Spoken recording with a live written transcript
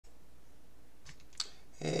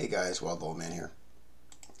guys, Wild Old Man here.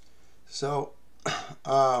 So,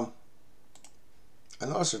 I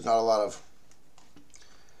noticed there's not a lot of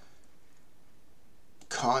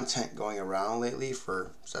content going around lately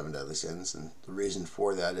for Seven Deadly Sins, and the reason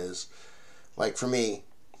for that is, like for me,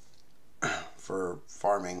 for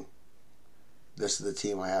farming, this is the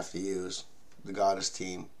team I have to use, the Goddess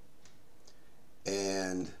team,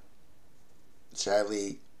 and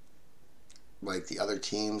sadly, like the other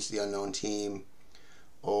teams, the Unknown team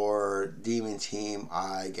or Demon team,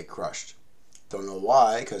 I get crushed. Don't know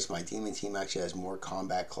why, because my Demon team actually has more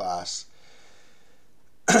combat class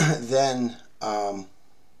than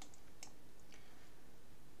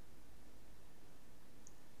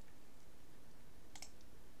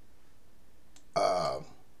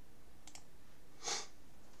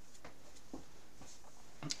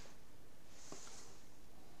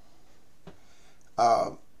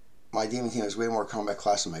my Demon team has way more combat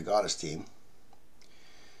class than my Goddess team.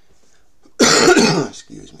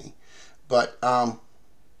 Excuse me. But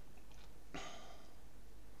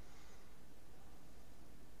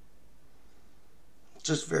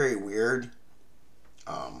just very weird.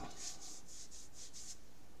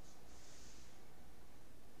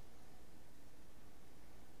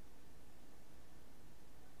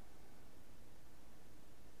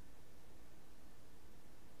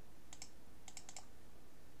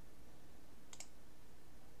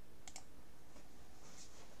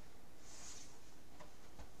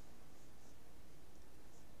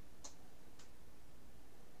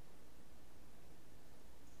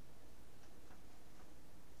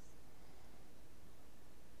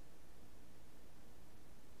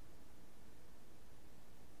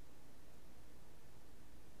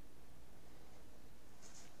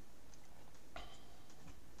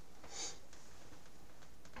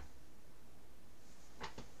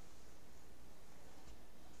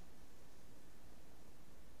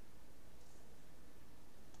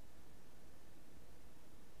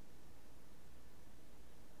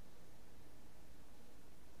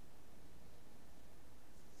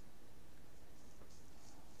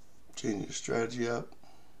 Change your strategy up.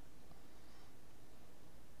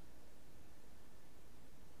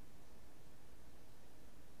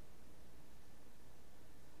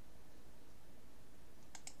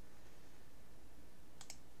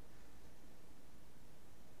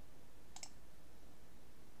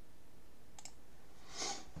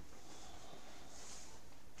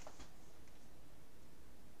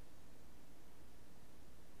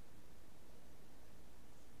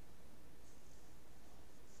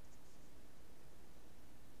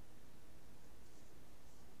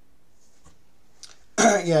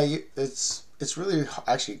 Yeah, it's really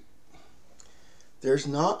actually there's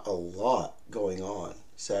not a lot going on,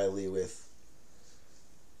 sadly, with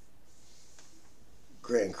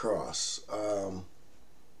Grand Cross. And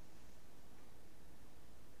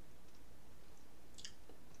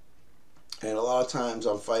a lot of times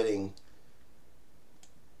I'm fighting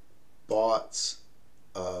bots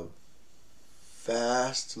a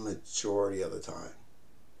vast majority of the time.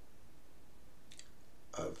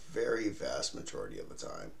 A very vast majority of the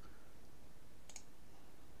time.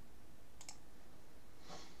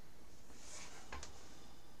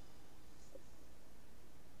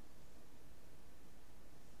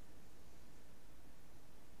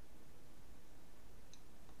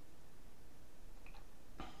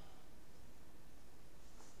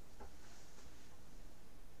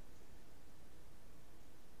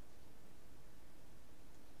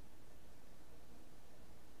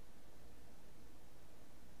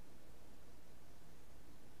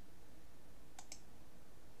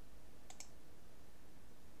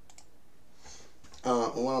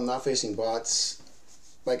 When I'm not facing bots,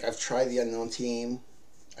 like I've tried the Unknown team,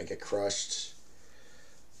 I get crushed.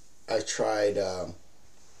 I've tried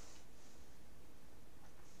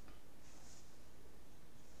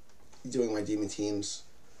doing my Demon teams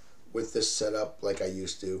with this setup like I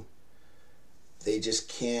used to. They just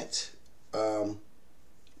can't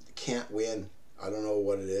win. I don't know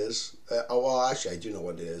what it is. Well, actually, I do know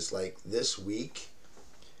what it is. Like this week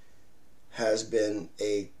has been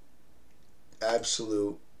a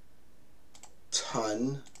absolute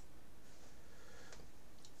ton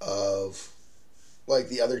of like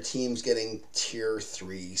the other teams getting tier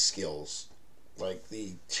 3 skills. Like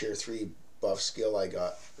the tier 3 buff skill I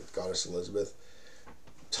got with Goddess Elizabeth.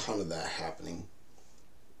 Ton of that happening.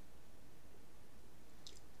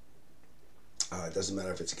 It doesn't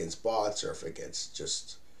matter if it's against bots or if it gets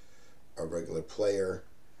just a regular player.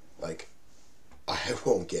 Like, I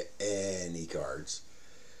won't get any cards.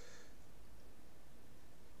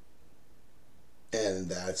 And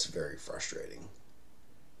that's very frustrating.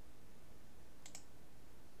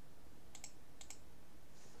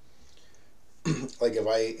 like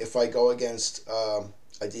if I go against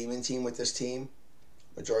a demon team with this team,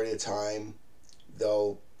 majority of the time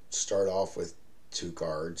they'll start off with 2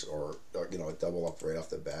 cards, or a double up right off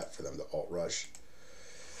the bat for them to alt rush.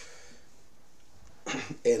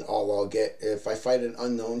 And all I'll get, if I fight an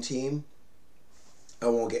unknown team, I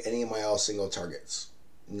won't get any of my all single targets.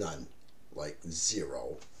 None. Like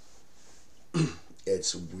 0.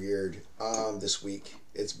 It's weird. This week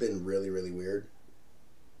it's been really, really weird.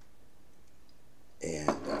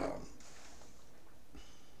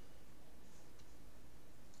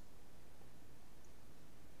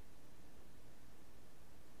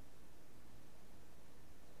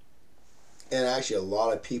 And actually a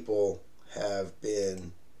lot of people have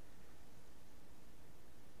been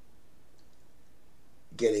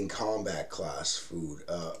getting combat class food,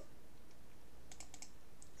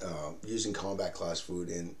 using combat class food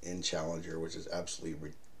in Challenger, which is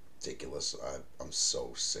absolutely ridiculous. I'm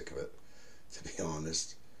so sick of it, to be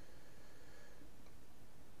honest.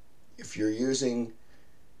 If you're using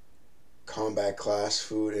combat class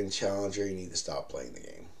food in Challenger, you need to stop playing the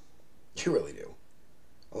game. You really do.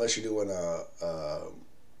 Unless you're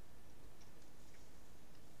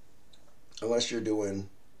doing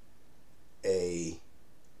a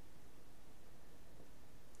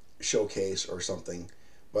showcase or something.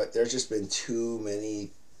 But there's just been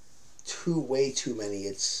way too many.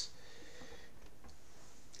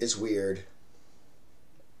 It's weird.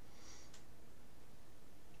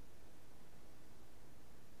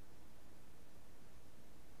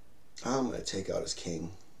 I'm going to take out his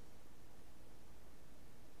king.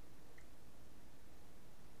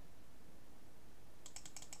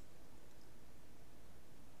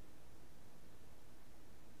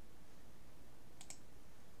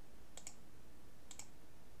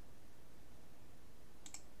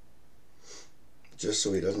 Just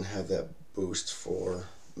so he doesn't have that boost for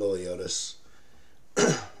Meliodas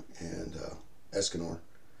and Escanor.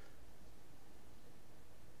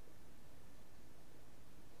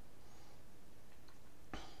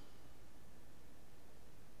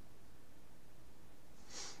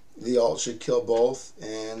 The ult should kill both,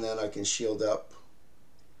 and then I can shield up.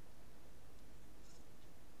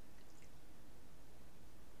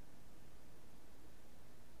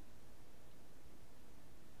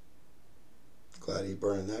 Glad he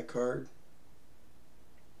burned that card.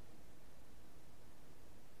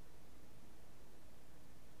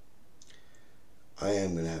 I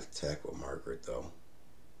am going to have to attack with Margaret, though.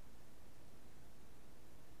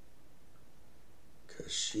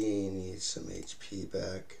 Because she needs some HP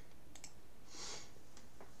back.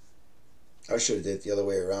 I should have did it the other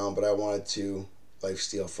way around, but I wanted to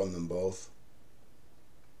lifesteal from them both.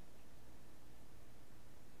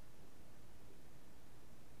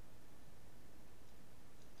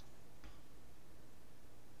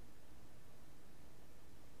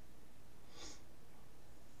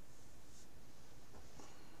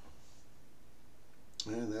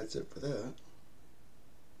 And that's it for that.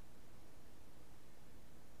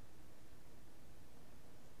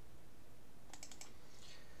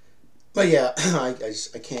 But yeah, I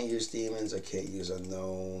can't use demons. I can't use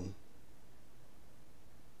unknown.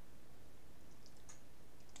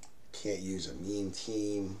 Can't use a meme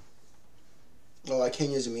team. Well, I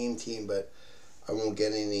can use a meme team, but I won't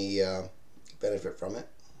get any benefit from it.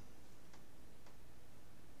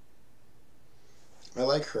 I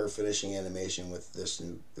like her finishing animation with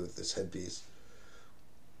this headpiece.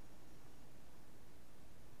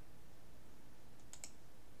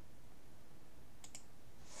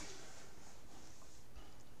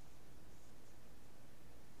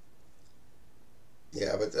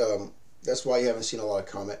 Yeah, but that's why you haven't seen a lot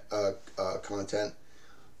of content.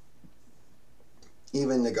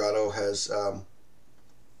 Even Nagato has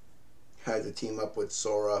had to team up with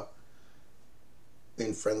Sora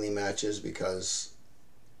in friendly matches because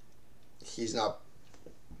he's not,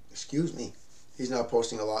 he's not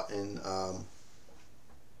posting a lot in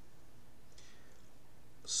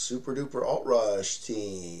Super Duper Alt Rush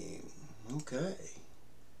team. Okay.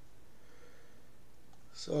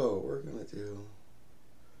 So we're going to do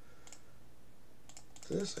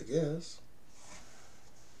this, I guess.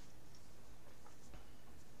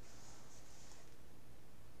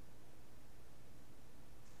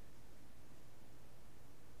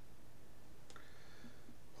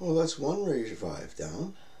 Well, that's one revive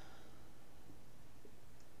down.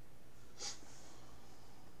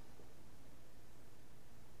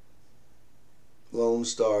 Lone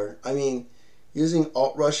Star. I mean, using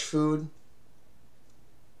Alt Rush food.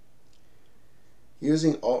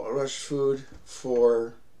 Using Alt Rush food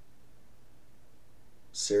for...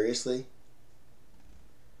 Seriously?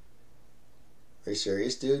 Are you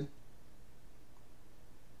serious, dude?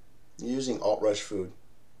 You're using Alt Rush food.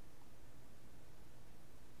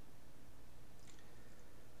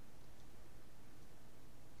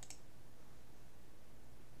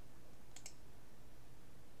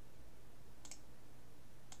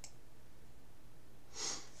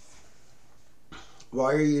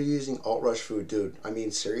 Why are you using Alt Rush food, dude? I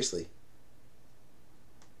mean, seriously.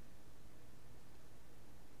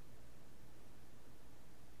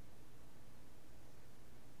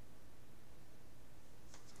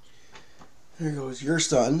 There goes your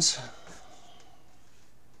stuns.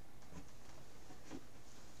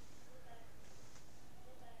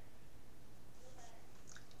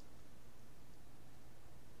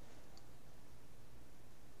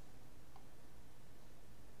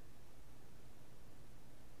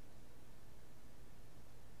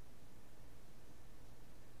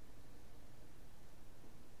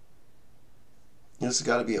 This has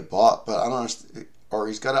got to be a bot, but I don't understand. Or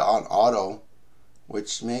he's got it on auto,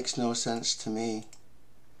 which makes no sense to me.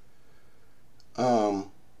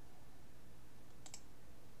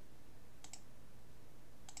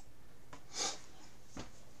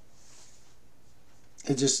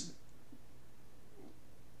 It just,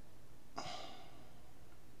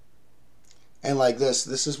 and like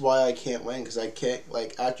this is why I can't win, because I can't,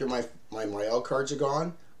 like, after my L cards are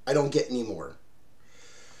gone, I don't get any more.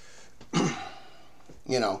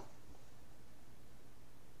 You know.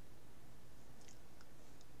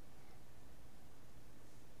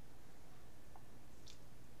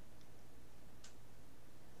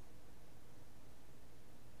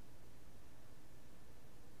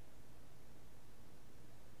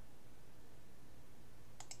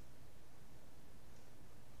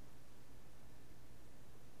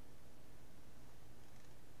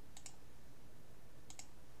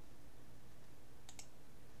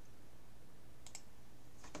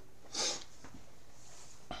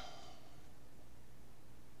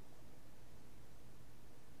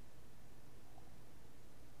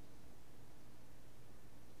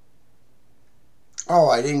 Oh,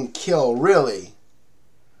 I didn't kill, really?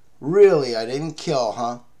 Really, I didn't kill,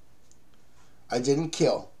 huh? I didn't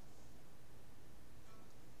kill.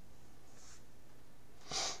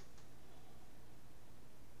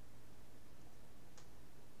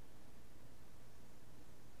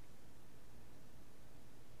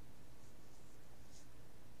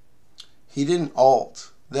 He didn't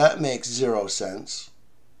alt. That makes 0 sense.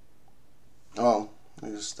 Oh, I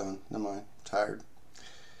just done. Never mind. Tired.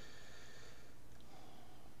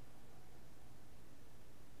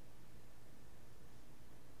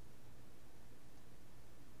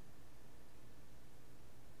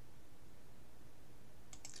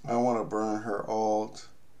 I want to burn her alt.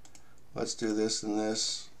 Let's do this and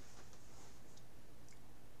this.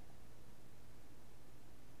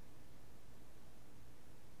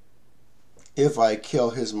 If I kill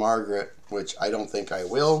his Margaret, which I don't think I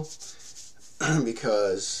will,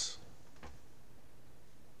 because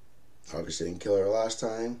obviously didn't kill her last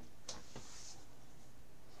time.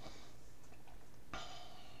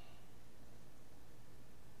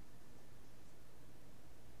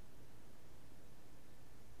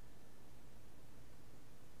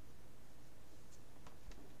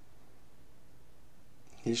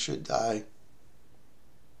 He should die.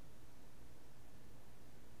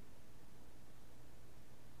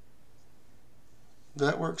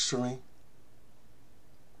 That works for me.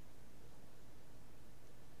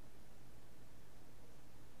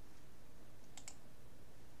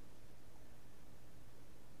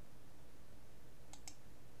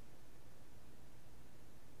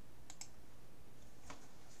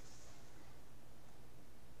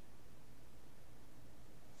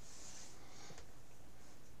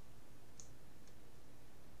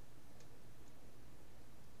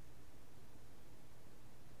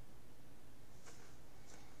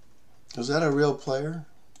 Was that a real player?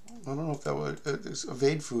 I don't know if that was it's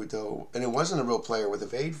evade food though, and it wasn't a real player with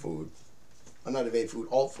evade food. Well, not evade food,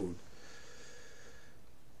 alt food.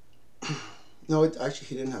 No, actually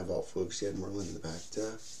he didn't have alt food because he had Merlin in the back.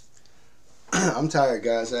 I'm tired,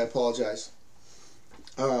 guys. I apologize.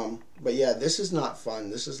 But yeah, this is not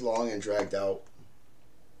fun. This is long and dragged out,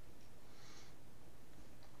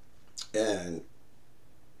 and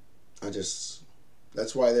that's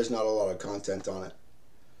why there's not a lot of content on it.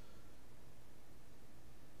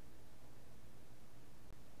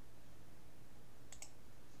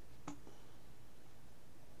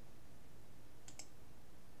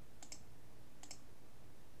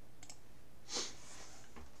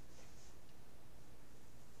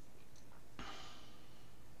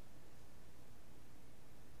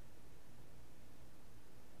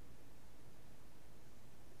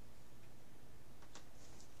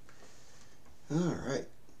 All right.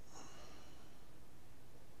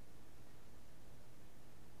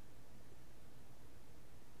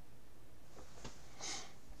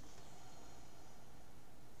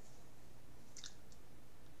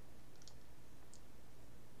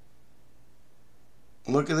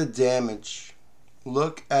 Look at the damage.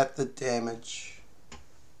 Look at the damage.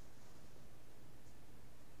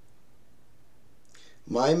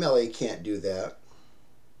 My melee can't do that.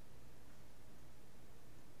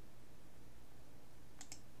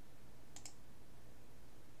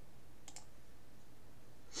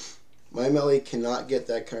 My melee cannot get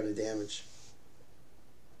that kind of damage.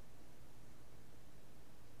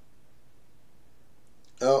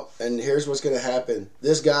 Oh, and here's what's going to happen.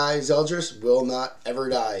 This guy, Zeldris, will not ever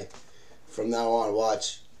die from now on.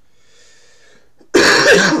 Watch.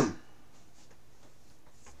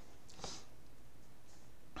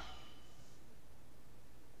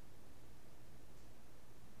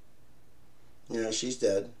 Yeah, she's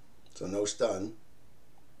dead. So no stun.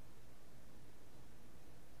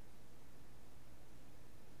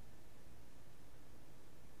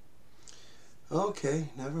 Okay,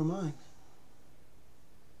 never mind.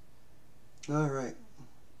 All right.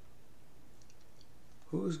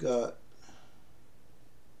 Who's got?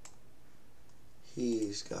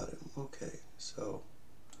 He's got him. Okay, so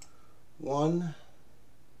 1,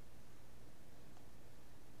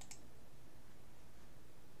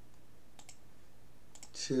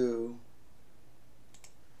 2,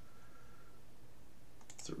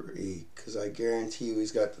 3. Because I guarantee you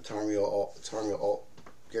he's got the Tarmiel ult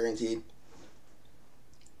guaranteed.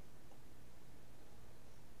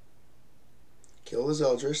 Kill the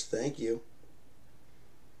Zeldris, thank you.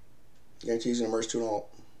 Guarantee he's going to merge to an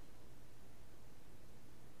ult.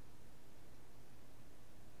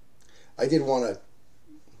 I did want to...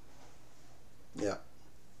 Yeah.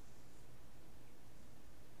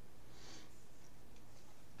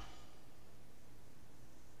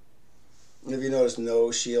 And if you notice,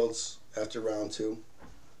 no shields after round 2.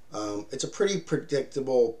 It's a pretty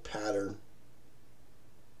predictable pattern.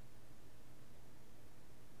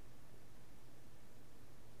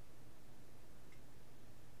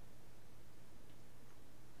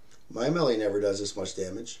 My melee never does this much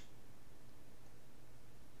damage.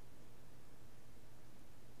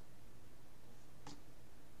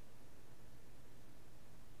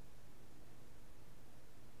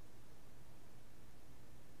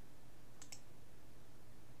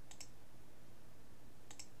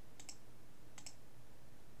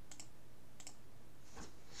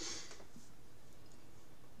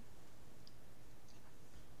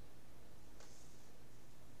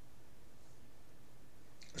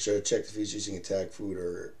 I should have checked if he's using attack food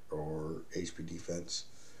or HP defense.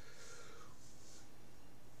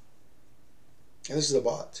 And this is a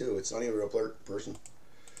bot too. It's not even a real person.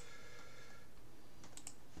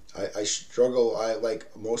 I struggle. I like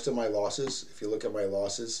most of my losses. If you look at my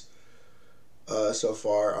losses so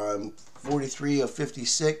far, I'm 43 of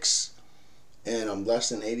 56, and I'm less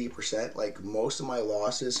than 80%. Like most of my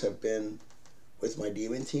losses have been with my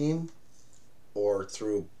demon team or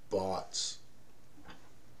through bots.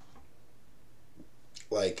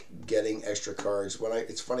 Like getting extra cards.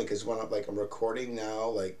 It's funny because when I'm recording now,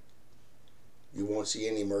 like you won't see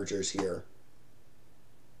any mergers here,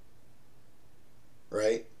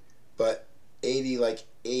 right? But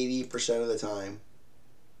 80% of the time,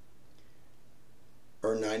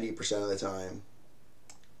 or 90% of the time,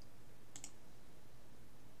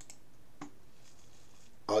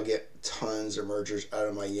 I'll get tons of mergers out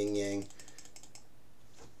of my yin yang.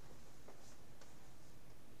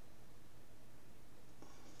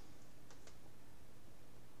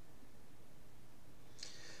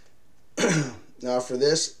 Now for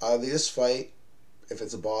this fight, if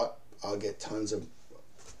it's a bot, I'll get tons of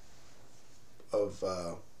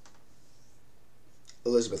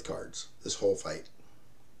Elizabeth cards. This whole fight,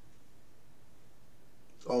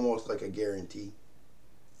 it's almost like a guarantee.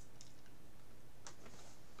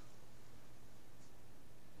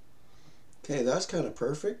 Okay, that's kind of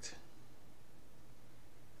perfect.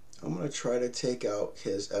 I'm gonna try to take out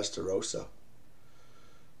his Estarossa.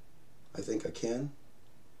 I think I can.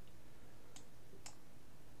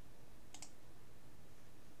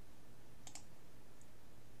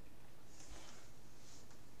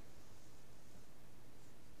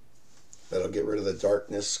 That'll get rid of the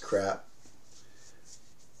darkness crap.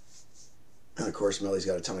 And of course, Melly's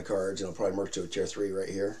got a ton of cards, and he'll probably merge to a tier 3 right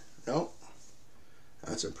here. Nope.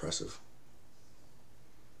 That's impressive.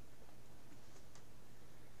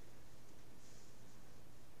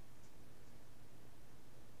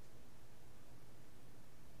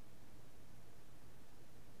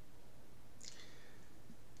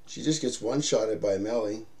 She just gets one-shotted by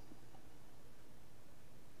Melly.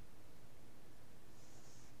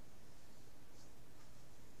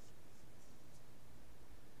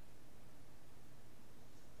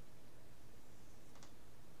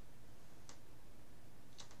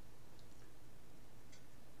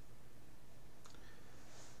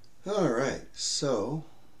 So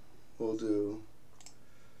we'll do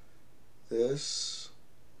this,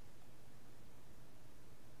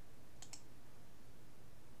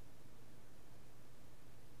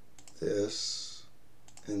 this,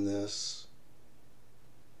 and this.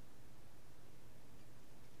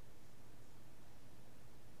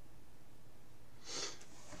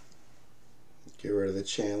 Get rid of the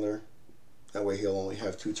Chandler. That way he'll only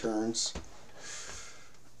have 2 turns.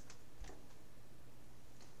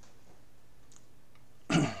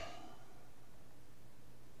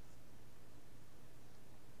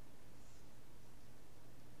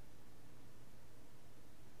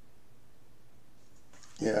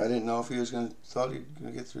 Yeah, I didn't know if he was thought he was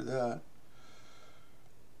gonna get through that.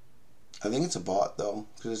 I think it's a bot though,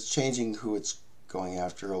 because it's changing who it's going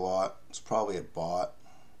after a lot. It's probably a bot.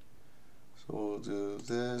 So we'll do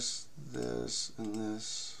this, this, and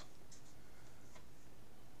this.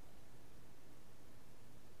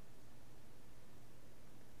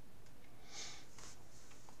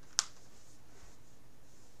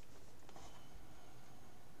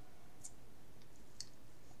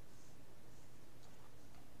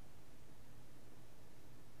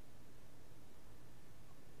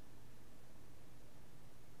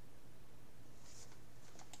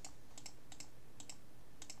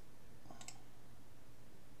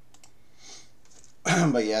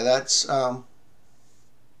 But yeah, that's the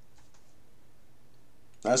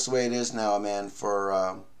way it is now, man.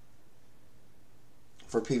 For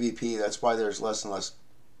PvP, that's why there's less and less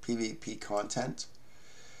PvP content.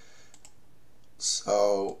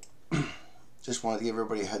 So just wanted to give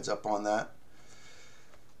everybody a heads up on that.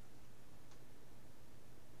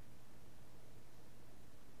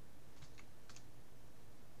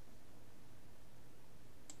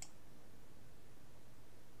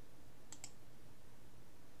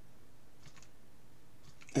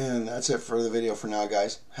 And that's it for the video for now,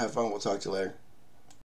 guys. Have fun. We'll talk to you later.